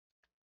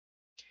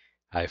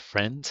Hi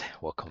friends,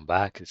 welcome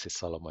back. This is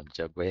Solomon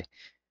Jagwe.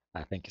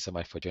 Thank you so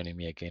much for joining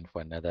me again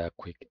for another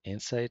quick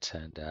insight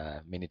and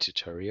mini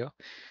tutorial.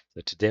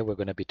 So today we're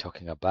going to be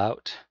talking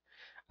about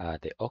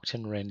the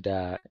Octane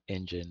Render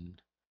engine,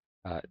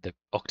 the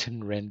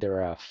Octane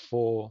Renderer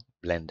for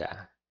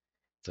Blender.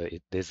 So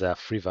there's a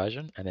free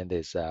version and then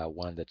there's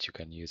one that you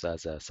can use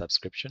as a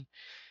subscription.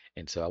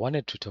 And so I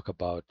wanted to talk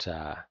about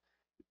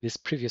this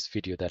previous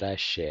video that I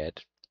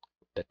shared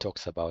that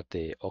talks about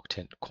the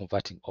Octane,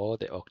 converting all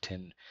the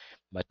Octane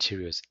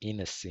materials in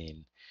a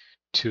scene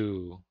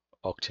to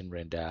Octane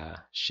render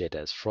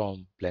shaders,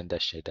 from Blender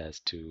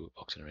shaders to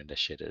Octane render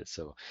shaders.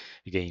 So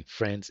again,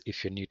 friends,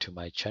 if you're new to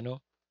my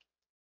channel,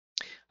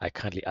 I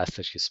kindly ask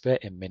that you spare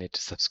a minute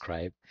to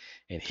subscribe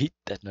and hit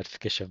that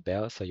notification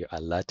bell so you're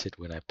alerted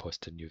when I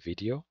post a new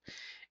video.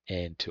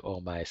 And to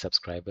all my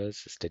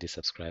subscribers, steady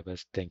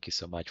subscribers, thank you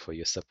so much for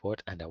your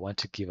support. And I want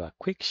to give a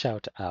quick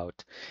shout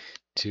out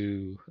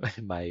to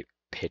my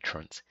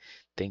patrons.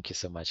 Thank you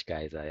so much,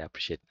 guys. I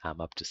appreciate. I'm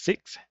up to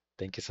 6.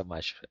 Thank you so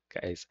much,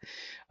 guys.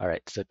 All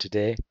right, so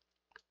today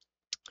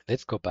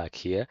let's go back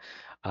here.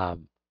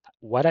 Um,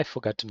 what I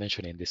forgot to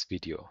mention in this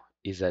video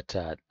is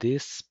that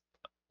this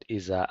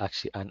is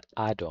actually an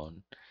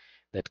add-on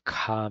that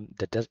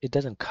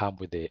doesn't come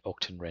with the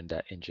Octane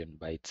render engine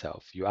by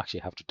itself. You actually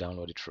have to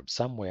download it from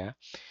somewhere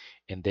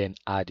and then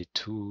add it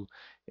to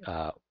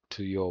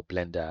your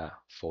Blender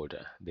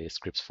folder, the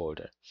scripts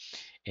folder.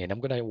 And I'm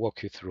going to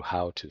walk you through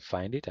how to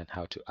find it and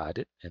how to add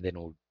it, and then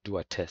we'll do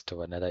a test of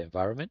another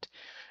environment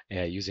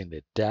using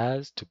the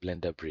DAS to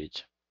Blender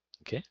bridge.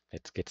 Okay,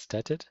 let's get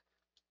started.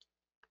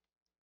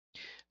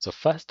 So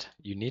first,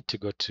 you need to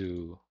go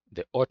to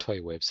the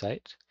Otoy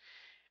website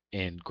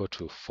and go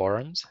to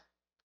forums.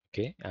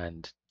 Okay,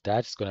 and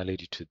that's going to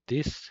lead you to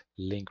this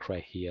link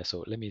right here.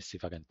 So let me see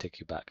if I can take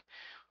you back.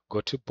 Go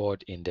to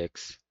board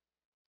index,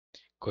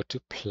 go to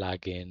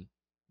plugin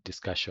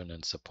discussion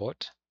and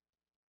support,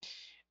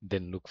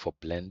 then look for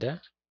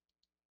Blender.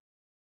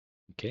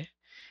 Okay,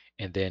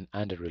 and then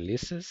under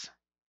releases,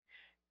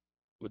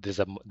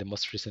 the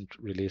most recent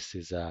release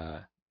is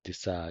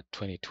this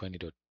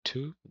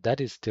 2020.2.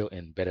 That is still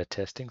in beta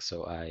testing,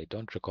 so I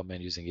don't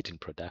recommend using it in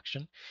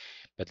production.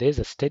 But there's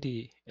a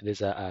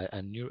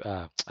new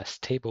a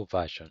stable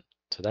version.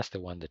 So that's the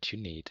one that you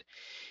need,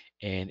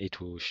 and it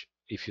will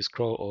if you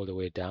scroll all the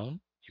way down,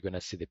 you're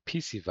gonna see the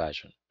PC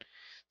version.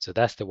 So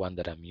that's the one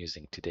that I'm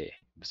using today.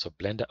 So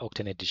Blender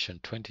Octane Edition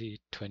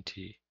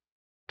 2020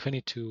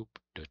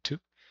 22.2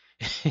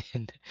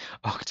 and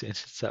Octane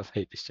Summer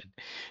Edition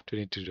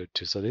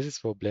 22.2. So this is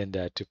for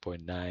Blender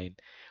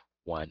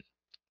 2.91.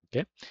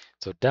 Okay,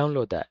 so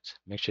download that.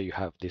 Make sure you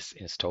have this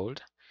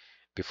installed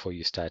before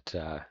you start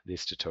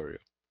this tutorial.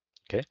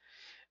 Okay,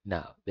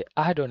 now the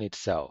add-on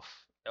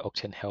itself,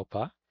 Octane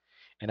Helper,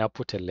 and I'll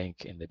put a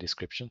link in the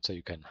description so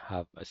you can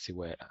have a see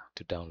where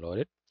to download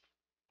it.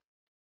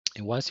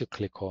 And once you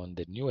click on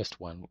the newest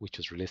one, which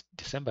was released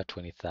December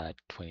 23rd,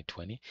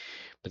 2020,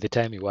 by the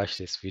time you watch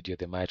this video,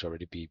 there might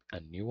already be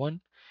a new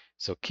one.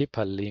 So keep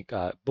a link,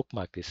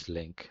 bookmark this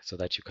link so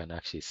that you can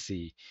actually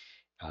see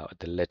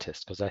the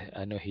latest. Because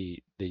I know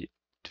the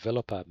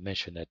developer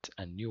mentioned that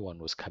a new one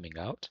was coming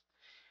out,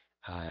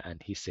 and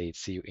he said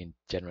see you in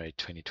January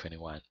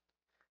 2021.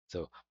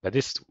 So, but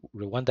the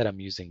one that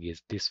I'm using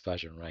is this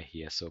version right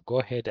here. So go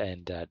ahead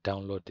and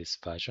download this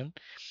version,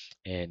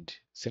 and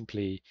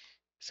simply,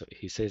 so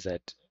he says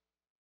that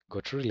go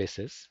to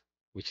releases,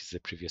 which is the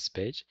previous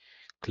page,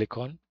 click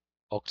on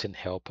Octane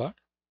Helper.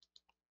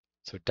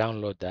 So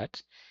download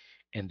that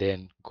and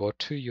then go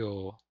to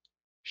your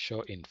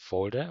show in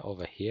folder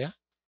over here,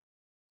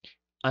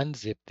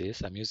 unzip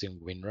this. I'm using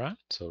WinRAR,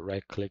 so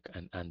right click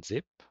and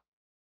unzip,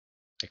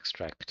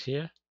 extract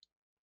here,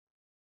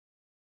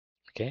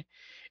 okay,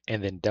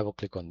 and then double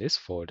click on this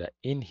folder.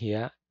 In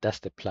here, that's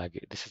the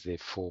plugin. This is the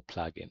full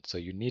plugin. So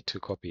you need to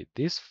copy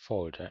this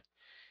folder,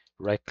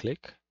 right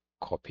click,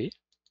 copy,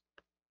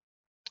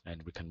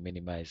 and we can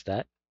minimize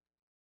that.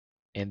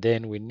 And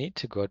then we need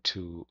to go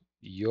to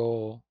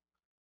your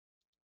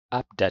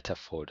app data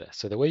folder.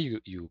 So the way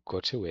you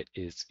go to it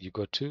is you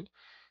go to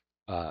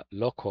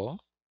local,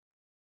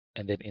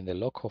 and then in the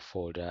local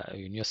folder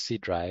in your C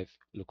drive,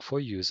 look for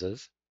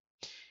users,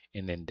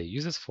 and then the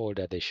users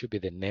folder, there should be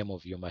the name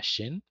of your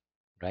machine,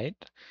 right?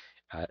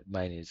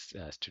 Mine is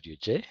Studio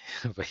J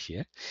over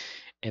here,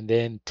 and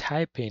then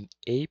type in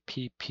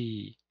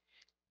appdata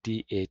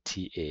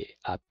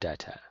app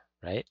data,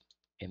 right?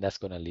 And that's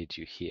going to lead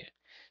you here.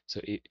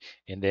 So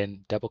and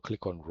then double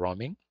click on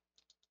roaming,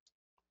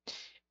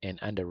 and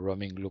under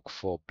roaming look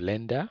for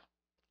Blender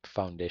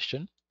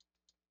Foundation.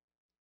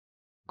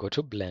 Go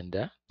to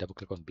Blender, double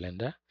click on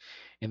Blender,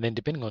 and then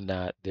depending on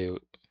the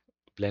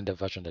Blender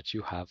version that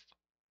you have,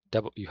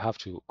 you have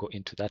to go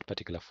into that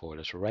particular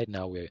folder. So right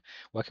now we're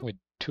working with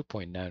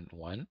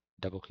 2.91.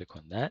 Double click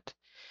on that,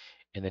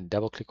 and then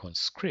double click on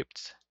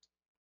scripts,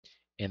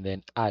 and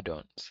then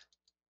add-ons.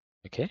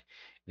 Okay,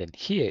 then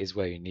here is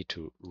where you need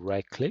to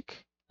right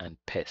click and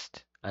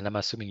paste. And I'm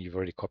assuming you've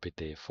already copied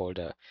the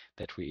folder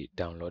that we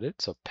downloaded,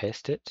 so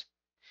paste it,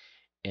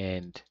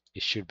 and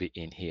it should be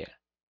in here.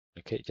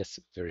 Okay, just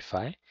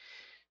verify.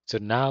 So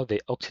now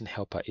the Octane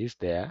helper is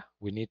there.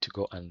 We need to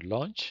go and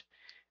launch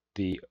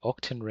the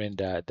Octane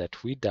render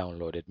that we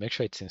downloaded. Make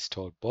sure it's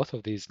installed. Both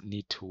of these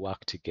need to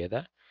work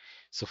together.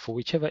 So for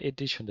whichever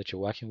edition that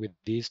you're working with,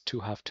 these two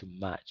have to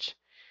match.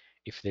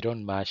 If they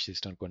don't match,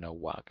 it's not going to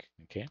work.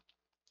 Okay.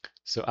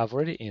 So I've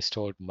already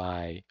installed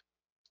my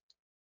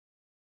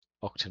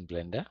Octane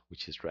Blender,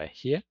 which is right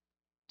here.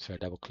 So I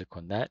double click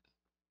on that.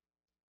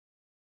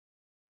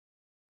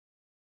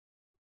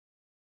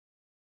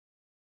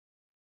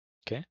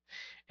 Okay.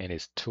 And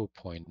it's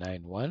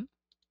 2.91.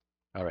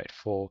 All right.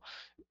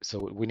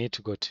 So we need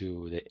to go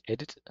to the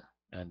edit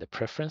and the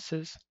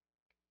preferences,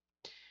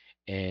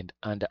 and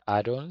under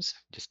add-ons,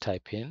 just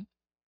type in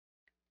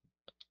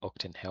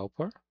Octane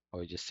Helper,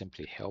 or just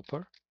simply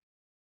Helper,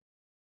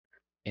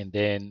 and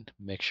then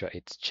make sure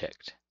it's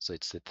checked. So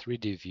it's the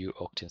 3D view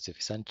Octane. So if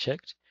it's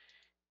unchecked,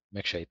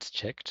 make sure it's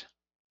checked,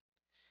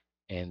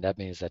 and that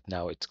means that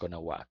now it's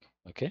gonna work.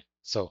 Okay.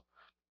 So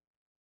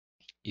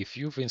if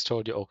you've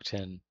installed your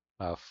Octane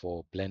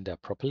for Blender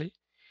properly,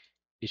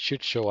 it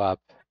should show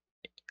up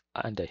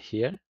under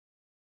here,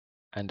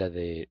 under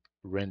the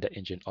render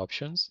engine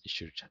options. It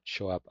should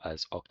show up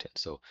as Octane.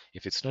 So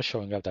if it's not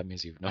showing up, that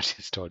means you've not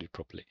installed it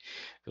properly.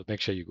 So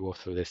make sure you go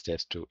through the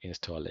steps to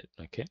install it.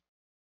 Okay.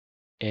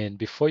 And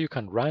before you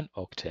can run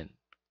Octane,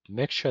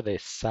 make sure the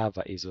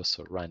server is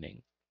also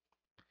running.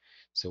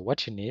 So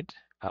what you need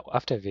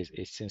after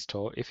it's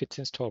installed, if it's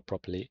installed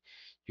properly,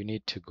 you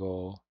need to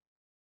go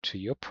to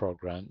your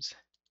programs,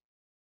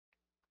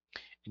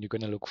 and you're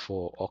going to look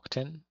for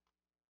Octane.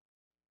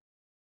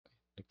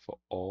 Look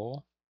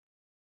for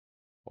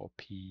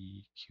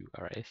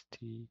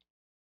OPQRST,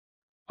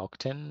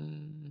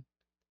 Octane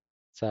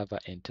Server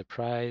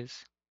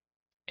Enterprise,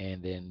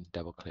 and then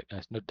double click,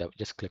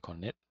 just click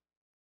on it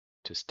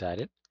to start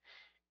it.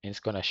 And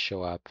it's going to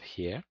show up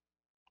here.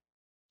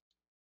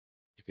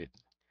 If you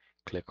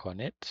click on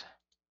it,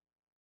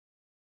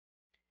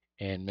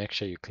 and make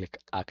sure you click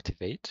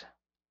activate.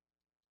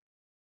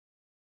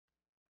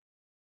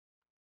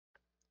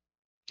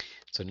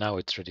 So now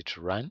it's ready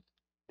to run.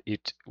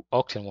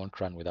 Octane won't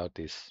run without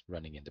this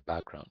running in the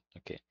background.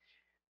 Okay,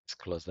 let's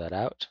close that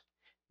out.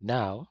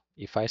 Now,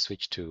 if I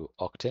switch to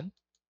Octane,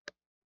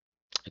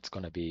 it's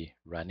going to be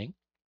running.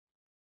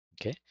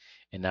 Okay,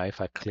 and now if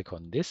I click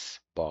on this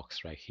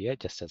box right here,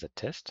 just as a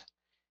test,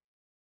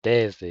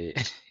 there's the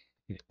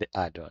the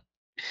add-on.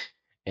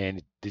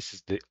 And this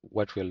is the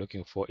what we're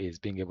looking for, is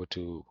being able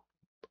to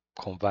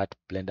convert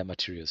Blender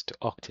materials to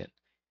Octane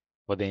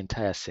for the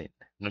entire scene,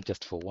 not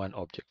just for one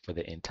object, for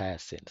the entire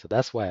scene. So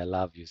that's why I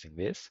love using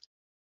this.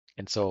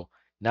 And so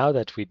now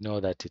that we know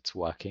that it's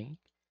working,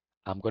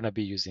 I'm going to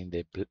be using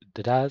the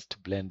DAS to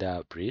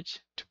Blender bridge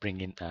to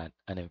bring in an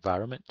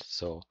environment.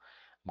 So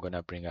I'm going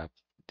to bring up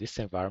this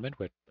environment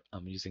where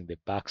I'm using the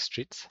back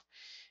streets,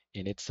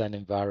 and it's an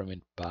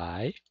environment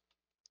by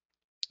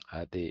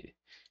the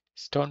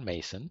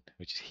stonemason,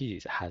 which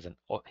he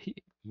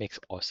makes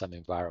awesome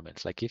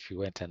environments. Like if you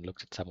went and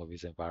looked at some of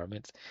his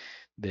environments,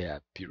 they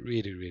are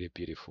really, really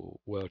beautiful,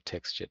 well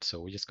textured.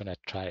 So we're just gonna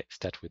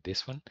start with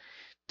this one,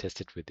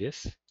 test it with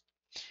this.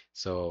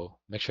 So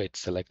make sure it's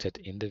selected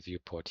in the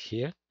viewport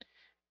here,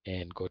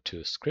 and go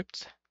to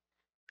scripts,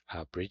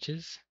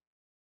 bridges,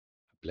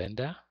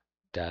 Blender,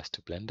 dash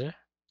to Blender,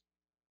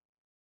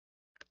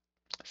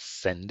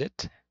 send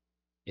it.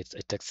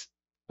 It takes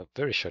a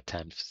very short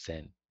time to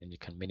send, and you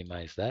can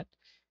minimize that.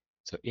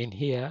 So in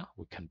here,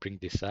 we can bring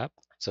this up.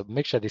 So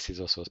make sure this is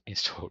also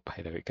installed,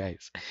 by the way,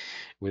 guys.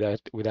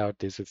 Without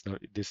this,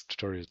 this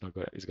tutorial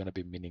is gonna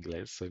be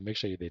meaningless. So make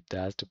sure the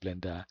DAS to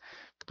Blender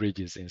bridge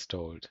is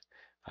installed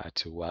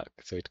to work,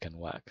 so it can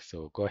work.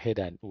 So go ahead,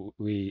 and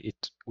we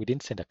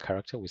didn't send a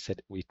character. We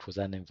said it was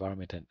an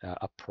environment and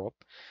a prop.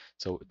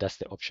 So that's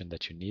the option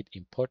that you need.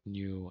 Import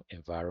new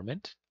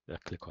environment.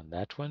 Click on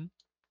that one.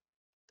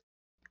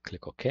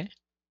 Click OK.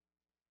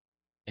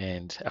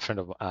 And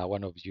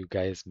one of you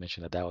guys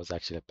mentioned that was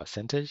actually a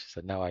percentage.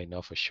 So now I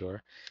know for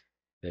sure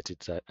that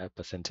it's a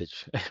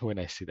percentage when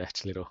I see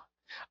that little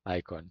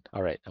icon.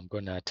 All right, I'm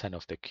going to turn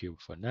off the cube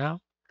for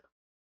now.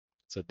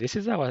 So this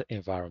is our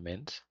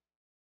environment.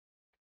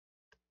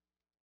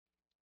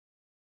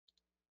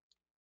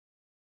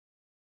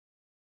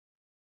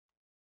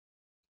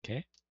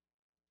 Okay.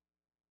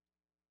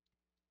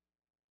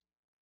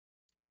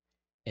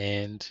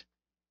 And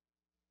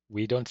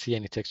we don't see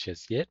any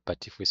textures yet,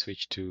 but if we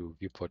switch to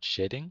viewport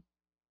shading,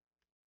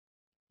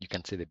 you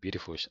can see the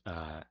beautiful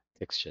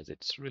textures.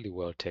 It's really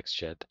well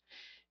textured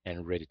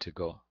and ready to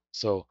go.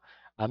 So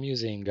I'm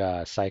using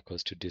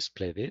cycles to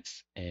display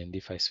this. And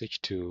if I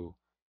switch to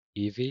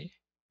Eevee,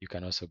 you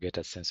can also get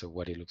a sense of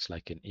what it looks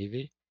like in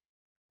Eevee,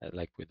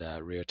 like with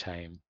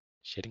real-time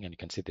shading. And you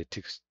can see the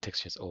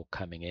textures all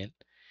coming in.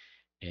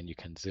 And you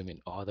can zoom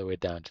in all the way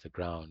down to the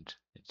ground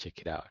and check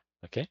it out.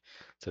 Okay,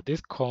 so these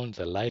cones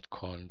are light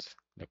cones,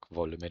 like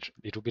volumetric.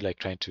 It will be like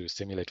trying to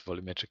simulate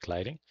volumetric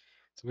lighting.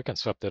 So we can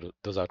swap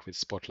those out with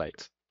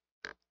spotlights.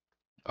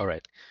 All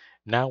right,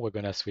 now we're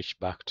going to switch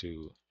back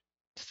to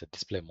just a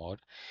display mode,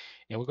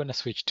 and we're going to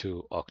switch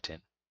to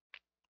Octane.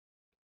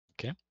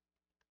 Okay.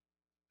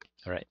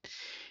 All right.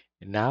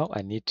 Now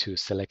I need to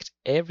select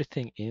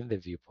everything in the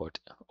viewport,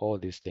 all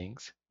these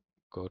things.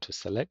 Go to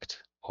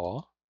select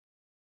all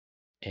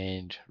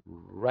and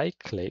right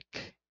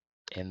click,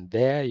 and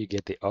there you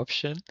get the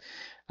option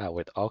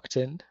with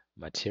Octane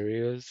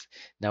Materials.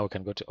 Now we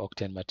can go to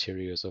Octane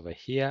Materials over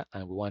here,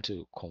 and we want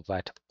to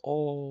convert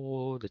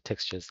all the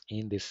textures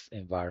in this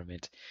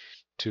environment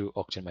to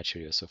Octane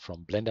Materials. So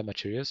from Blender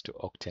Materials to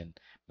Octane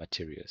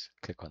Materials.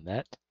 Click on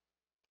that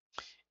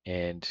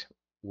and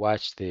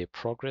watch the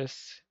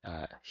progress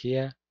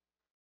here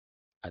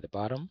at the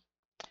bottom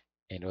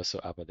and also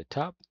up at the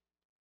top.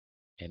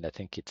 And I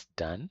think it's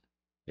done.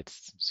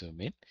 Let's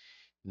zoom in.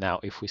 Now,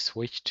 if we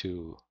switch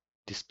to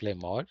display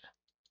mode,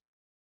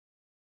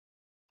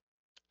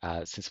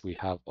 since we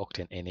have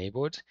Octane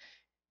enabled,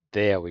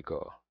 there we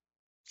go.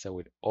 So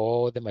with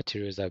all the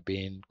materials are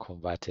being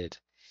converted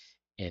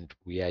and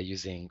we are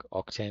using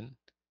Octane,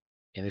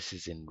 and this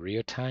is in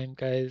real time,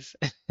 guys.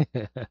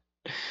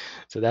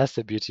 So that's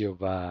the beauty of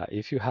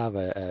if you have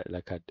a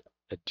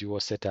dual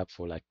setup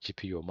for like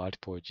GPU or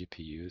multiple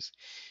GPUs,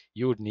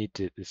 you would need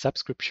the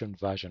subscription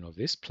version of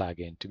this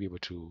plugin to be able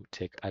to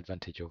take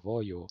advantage of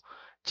all your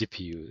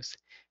GPUs.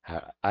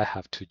 I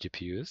have two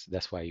GPUs,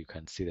 that's why you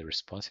can see the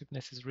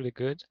responsiveness is really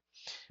good.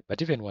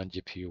 But even one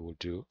GPU will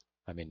do.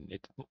 I mean,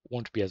 it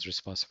won't be as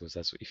responsive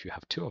as if you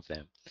have two of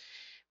them.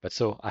 But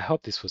so I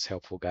hope this was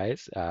helpful,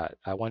 guys.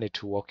 I wanted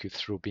to walk you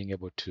through being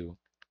able to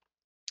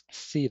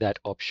see that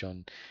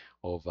option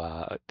of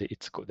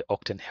it's called the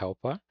Octane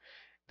Helper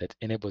that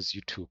enables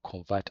you to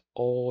convert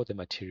all the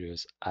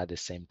materials at the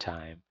same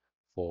time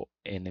for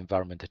an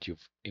environment that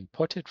you've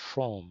imported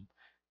from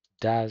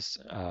DAZ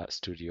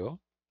Studio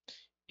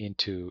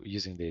into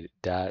using the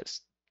DAZ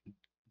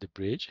the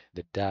bridge,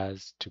 the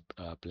DAZ to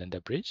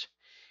Blender bridge,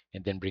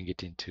 and then bring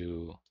it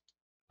into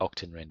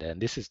Octane render.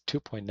 And this is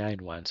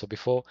 2.91. So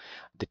before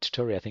the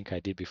tutorial I think I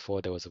did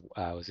before, there was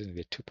I was using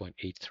the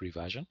 2.83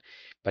 version,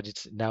 but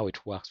it's now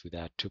it works with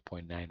that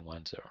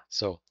 2.910.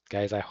 So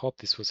guys, I hope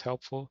this was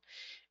helpful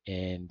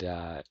and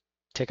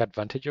take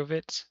advantage of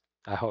it.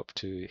 I hope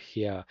to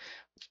hear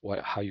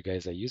how you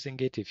guys are using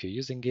it. If you're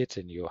using it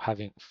and you're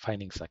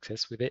finding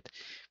success with it,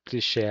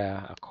 please share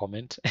a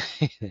comment.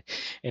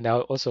 And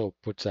I'll also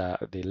put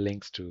the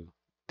links to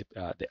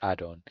the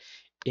add-on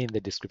in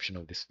the description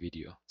of this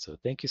video. So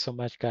thank you so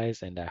much,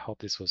 guys, and I hope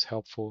this was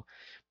helpful.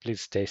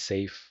 Please stay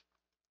safe,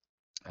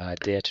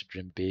 dare to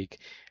dream big.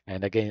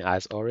 And again,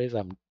 as always,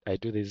 I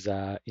do these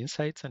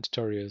insights and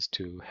tutorials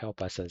to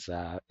help us as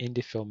indie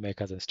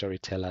filmmakers and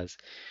storytellers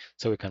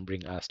so we can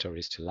bring our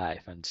stories to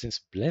life. And since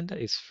Blender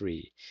is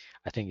free,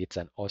 I think it's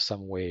an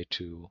awesome way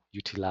to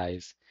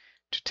utilize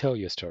to tell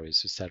your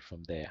stories to start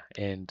from there.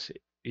 And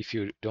if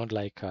you don't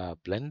like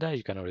Blender,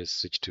 you can always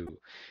switch to,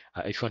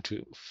 if you want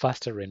to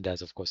faster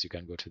renders, of course, you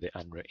can go to the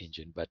Unreal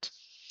Engine, but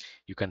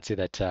you can see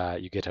that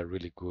you get a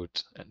really good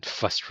and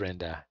fast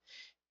render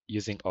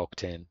using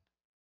Octane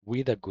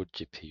with a good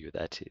GPU,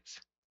 that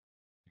is.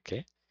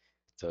 Okay,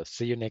 so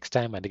see you next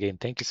time. And again,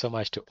 thank you so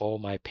much to all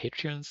my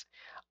Patreons.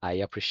 I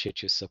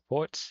appreciate your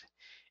support,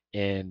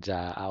 and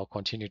I'll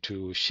continue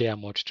to share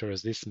more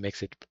tutorials. This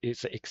makes it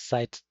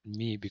excites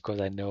me because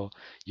I know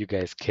you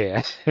guys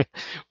care for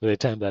the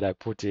time that I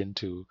put in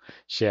to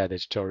share the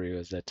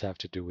tutorials that have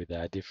to do with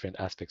different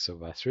aspects of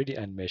 3D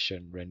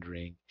animation,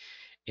 rendering,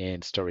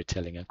 and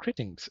storytelling, and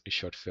creating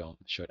short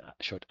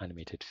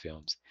animated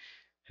films.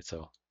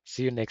 So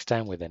see you next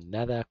time with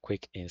another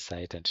quick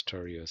insight and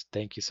tutorials.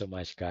 Thank you so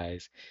much,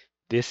 guys.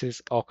 This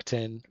is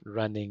Octane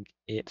running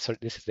it. Sorry,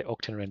 this is the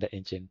Octane render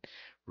engine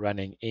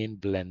running in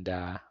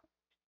Blender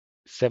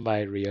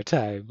semi real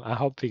time.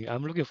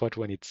 I'm looking forward to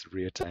when it's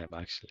real time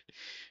actually.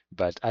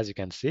 But as you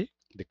can see,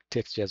 the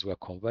textures were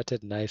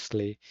converted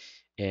nicely,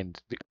 and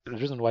the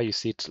reason why you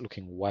see it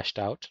looking washed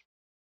out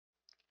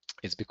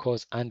is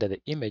because under the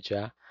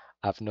imager,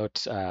 I've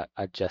not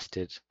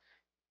adjusted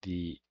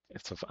the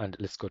and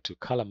let's go to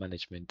color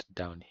management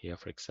down here,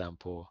 for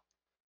example,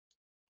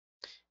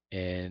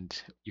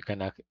 and you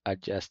can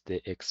adjust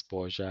the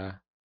exposure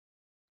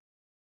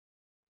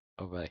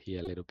over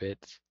here a little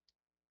bit.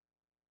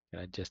 You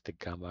can adjust the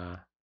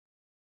gamma.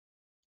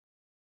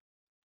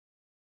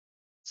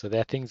 So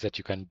there are things that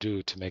you can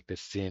do to make the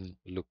scene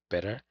look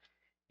better.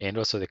 And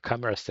also the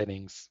camera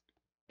settings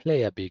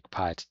play a big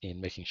part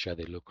in making sure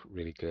they look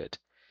really good.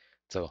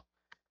 So,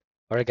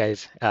 all right,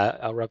 guys,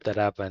 I'll wrap that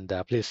up, and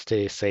please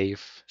stay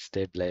safe,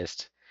 stay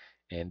blessed,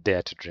 and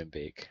dare to dream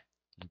big.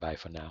 Bye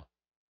for now.